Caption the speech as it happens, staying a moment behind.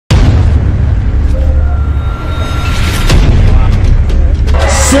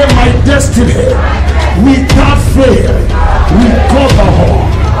destiny without fail. We cover her.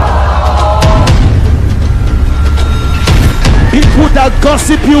 People that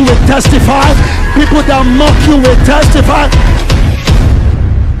gossip you will testify. People that mock you will testify.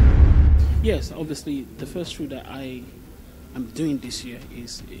 Yes, obviously the first fruit that I am doing this year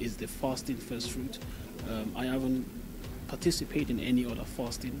is the fasting first fruit. I haven't participated in any other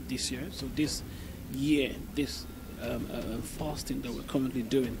fasting this year. So this year, this fasting that we're currently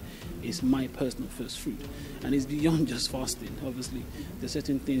doing is my personal first fruit, and it's beyond just fasting. Obviously there's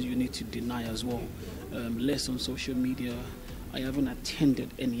certain things you need to deny as well. Less on social media. I haven't attended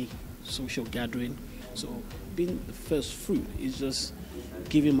any social gathering, so being the first fruit is just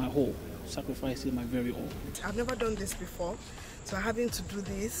giving my whole, sacrificing my very all. I've never done this before, so I'm having to do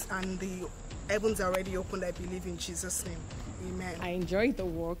this, and the heavens are already opened, I believe, in Jesus' name. Amen. I enjoyed the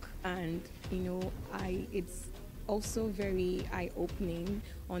work, and it's also very eye-opening,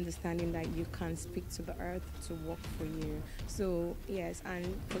 understanding that you can speak to the earth to work for you. So yes, and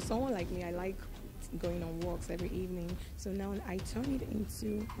for someone like me, I like going on walks every evening, so now I turn it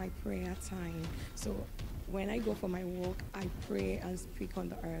into my prayer time. So when I go for my walk, I pray and speak on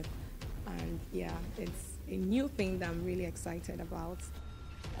the earth, and yeah, it's a new thing that I'm really excited about.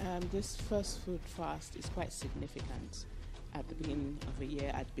 This first food fast is quite significant at the beginning of a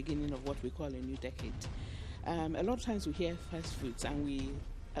year, at the beginning of what we call a new decade. A lot of times we hear first fruits, and we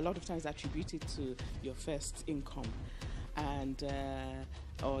a lot of times attribute it to your first income, and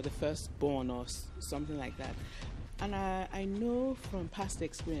or the firstborn or something like that. And I know from past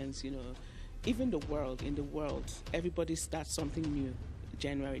experience, even in the world, everybody starts something new.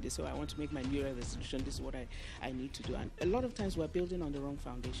 January, so I want to make my New Year resolution. This is what I need to do. And a lot of times we're building on the wrong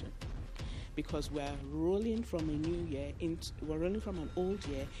foundation, because we're rolling from a new year we're rolling from an old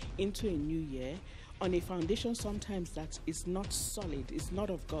year into a new year on a foundation sometimes that is not solid, is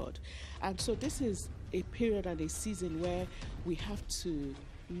not of God. And so this is a period and a season where we have to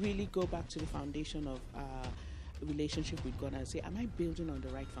really go back to the foundation of our relationship with God and say, am I building on the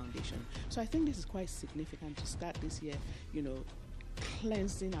right foundation? So I think this is quite significant to start this year,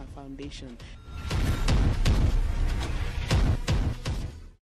 cleansing our foundation.